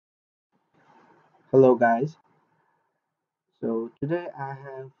Hello guys, so today I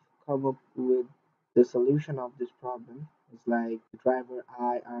have come up with the solution of this problem. It's like the driver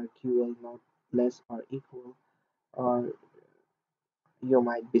I are equal, not less or equal, or you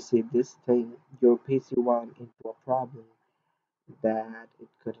might be see this thing your PC run into a problem that it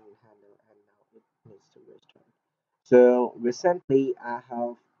couldn't handle and now it needs to restart. So recently I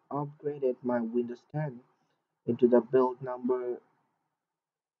have upgraded my Windows 10 into the build number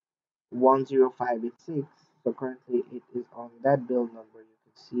 10586. So currently it is on that build number you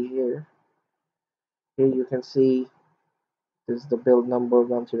can see here. Here you can see this is the build number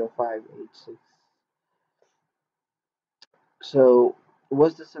 10586. So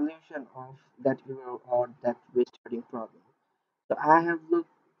what's the solution of that error or that restarting problem? So I have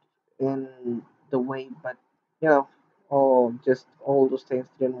looked in the way, but you know, just all those things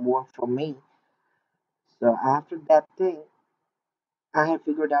didn't work for me. So after that thing, I have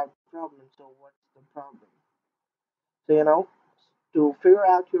figured out the problem. So what's the problem? So to figure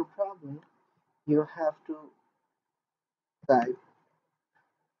out your problem, you have to type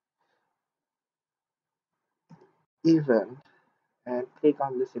event and click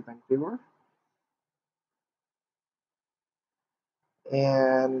on this event viewer.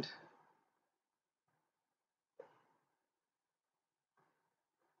 And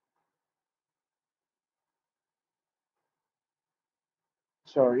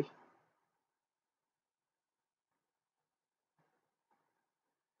sorry.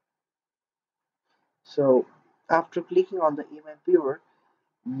 So after clicking on the event viewer,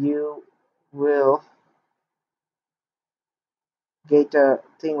 you will get a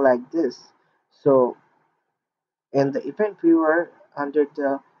thing like this. So in the event viewer, under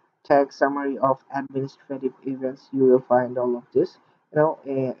the tag summary of administrative events, you will find all of this.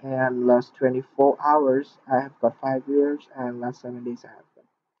 And last 24 hours, I have got 5 years, and last 7 days, I have got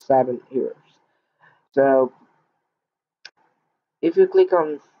 7 years. So if you click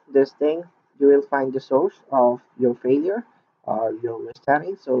on this thing, you will find the source of your failure or your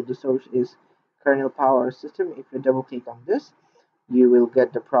restarting. So the source is kernel-power system. If you double click on this, you will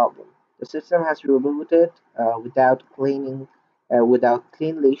get the problem. The system has rebooted without cleanly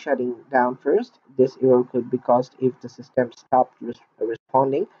shutting down first. This error could be caused if the system stopped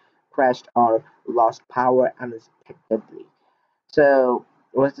responding, crashed, or lost power unexpectedly. So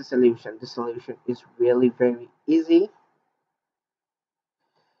what's the solution? The solution is really very easy.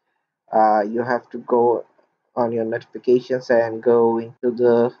 You have to go on your notifications and go into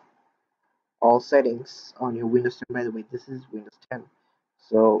the all settings on your Windows 10. By the way, this is Windows 10.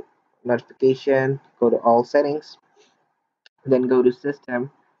 So notification, go to all settings, then go to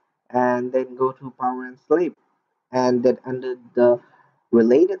system, and then go to power and sleep, and then under the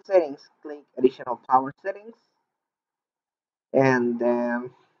related settings, click additional power settings, and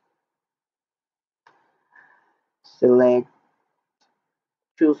then select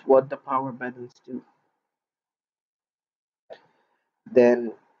choose what the power buttons do.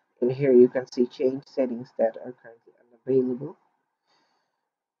 Then in here you can see change settings that are currently unavailable,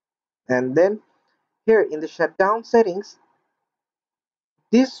 and then here in the shutdown settings,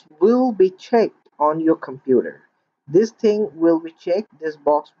 this will be checked on your computer. This thing will be checked, this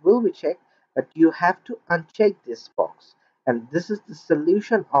box will be checked, but you have to uncheck this box. And this is the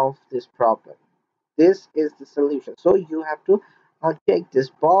solution of this problem. This is the solution. So you have to uncheck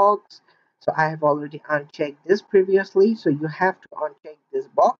this box. So I have already unchecked this previously. So you have to uncheck this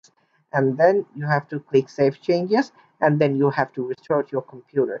box, and then you have to click save changes, and then you have to restart your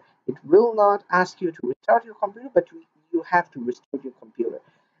computer. It will not ask you to restart your computer, but you have to restart your computer.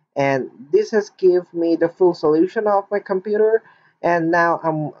 And this has given me the full solution of my computer, and now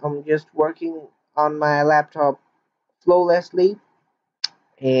I'm just working on my laptop flawlessly.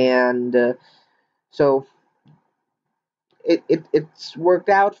 And so it's worked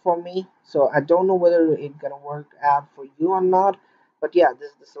out for me. So I don't know whether it's gonna work out for you or not, but yeah,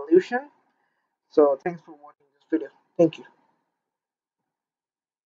 this is the solution. So thanks for watching this video. Thank you.